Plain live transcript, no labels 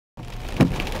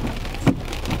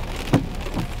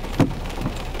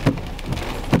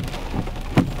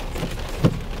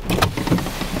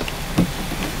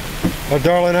Oh,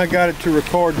 darling, I got it to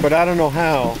record, but I don't know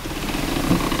how.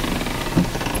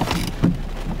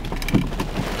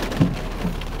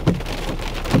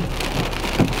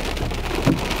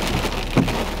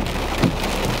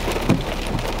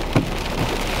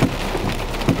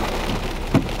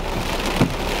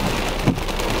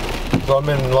 So I'm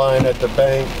in line at the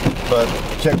bank, but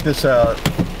check this out.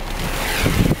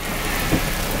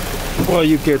 Well,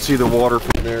 you can't see the water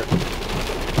from there.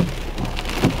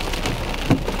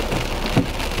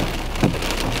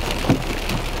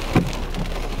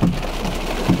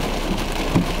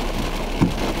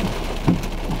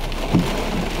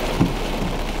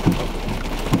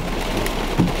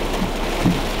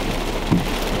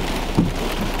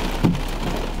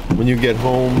 When you get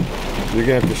home, you're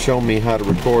gonna have to show me how to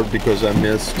record, because I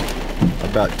missed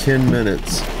about 10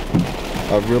 minutes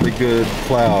of really good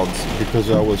clouds because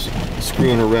I was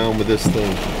screwing around with this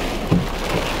thing.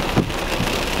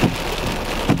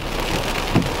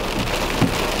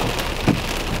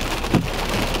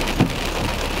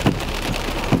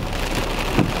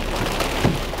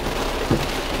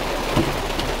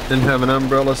 Didn't have an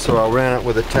umbrella, so I ran it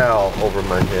with a towel over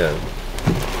my head.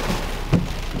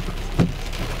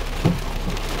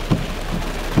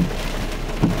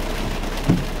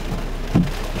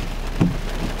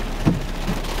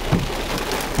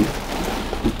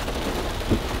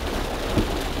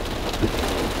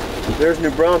 There's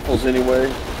New Braunfels anyway.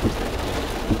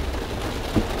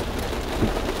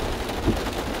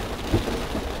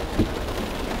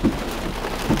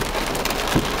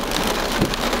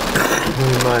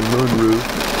 Here's my moon roof.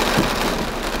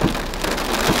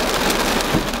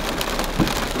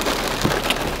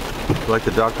 Like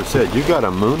the doctor said, you got a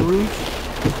moon roof?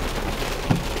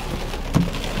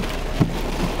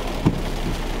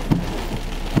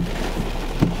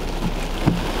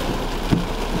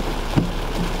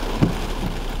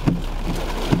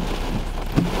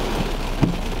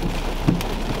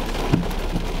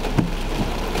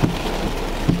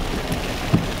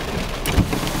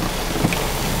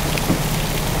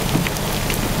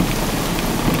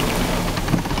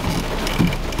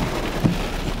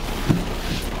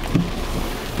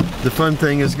 The fun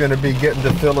thing is going to be getting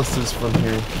to Phyllis's from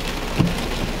here.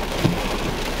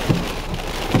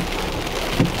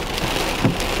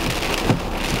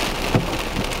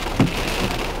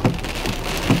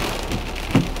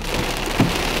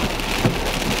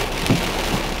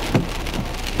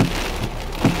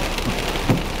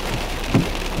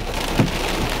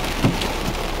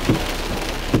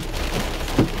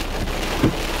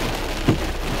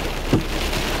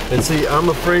 And see, I'm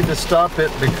afraid to stop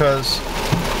it because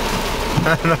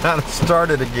I don't know how to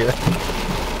start it again.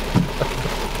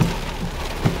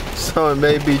 So it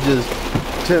may be just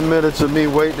 10 minutes of me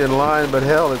waiting in line, but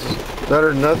hell, it's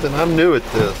better than nothing. I'm new at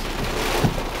this.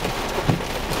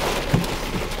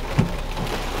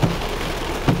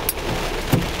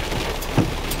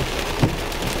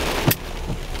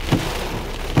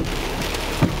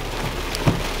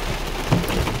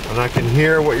 And I can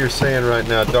hear what you're saying right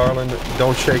now, darling.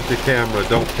 Don't shake the camera,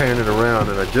 don't pan it around.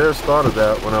 And I just thought of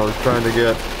that when I was trying to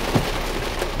get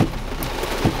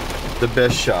the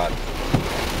best shot.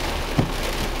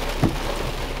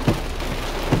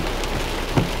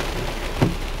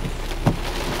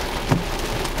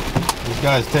 These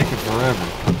guys take it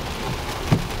forever.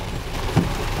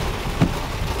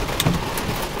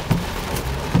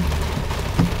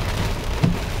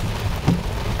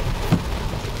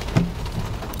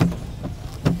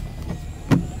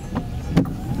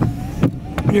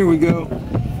 Here we go.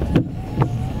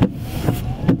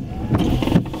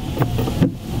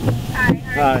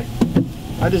 Hi.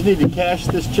 I just need to cash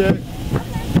this check. Okay.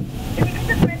 If you could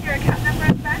just print your account number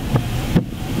at the back.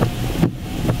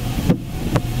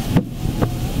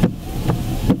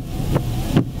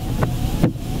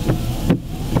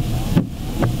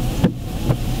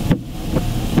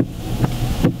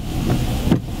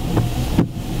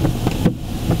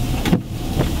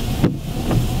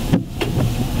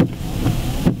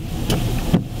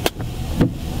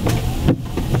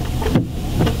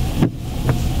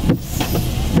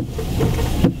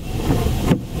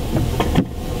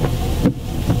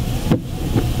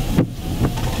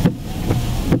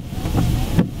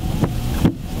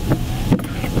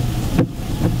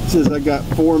 It says I got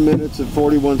 4 minutes and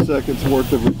 41 seconds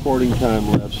worth of recording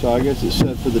time left, so I guess it's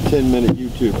set for the 10-minute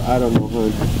YouTube. I don't know,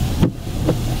 honey.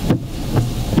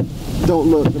 Don't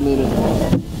look a minute.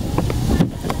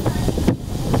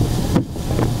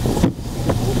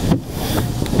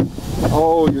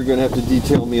 Oh, you're gonna have to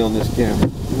detail me on this camera.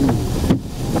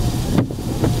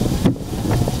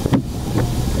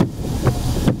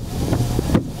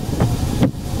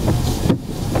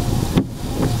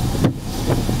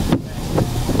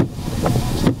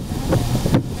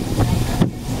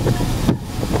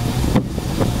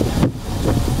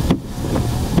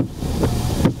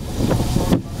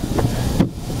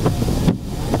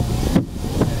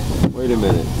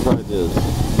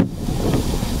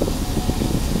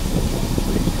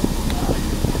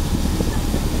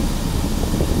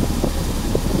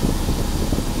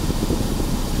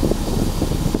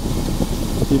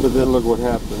 But then look what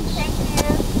happens.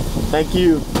 Thank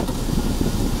you. Thank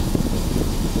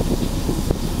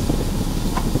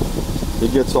you.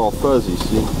 It gets all fuzzy,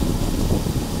 see?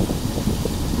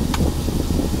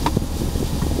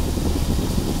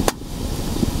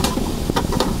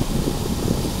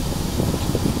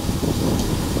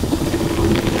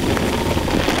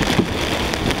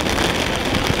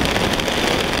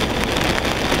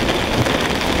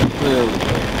 There we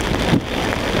go.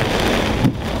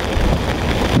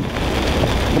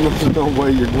 There's no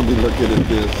way you're going to be looking at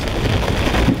this.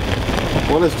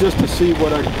 Well, it's just to see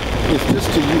what it's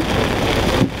just to you.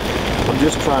 I'm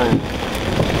just trying.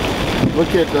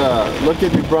 Look at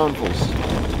your Braunfels.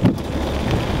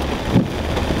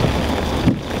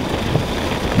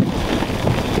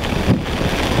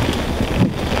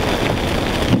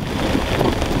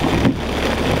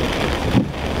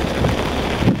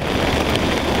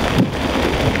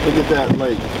 Look at that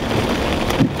lake.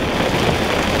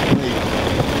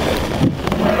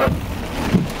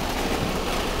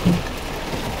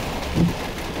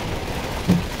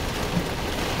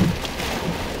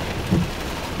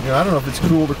 I don't know if it's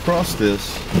cool to cross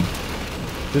this.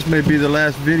 This may be the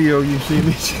last video you see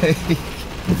me take.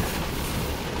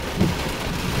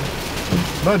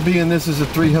 But being this is a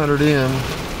 300M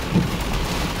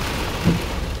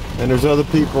and there's other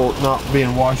people not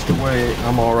being washed away,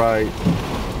 I'm alright.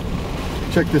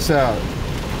 Check this out.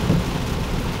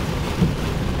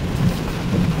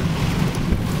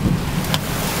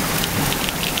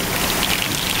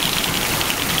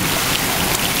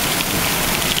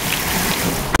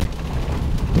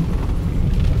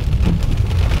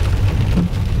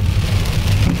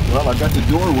 Well, I got the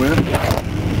door wet.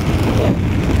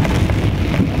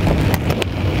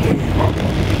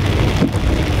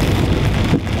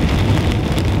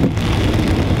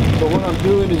 So what I'm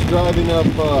doing is driving up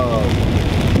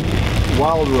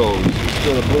Wild Rose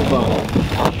instead of Blue Bottom.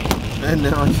 And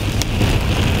now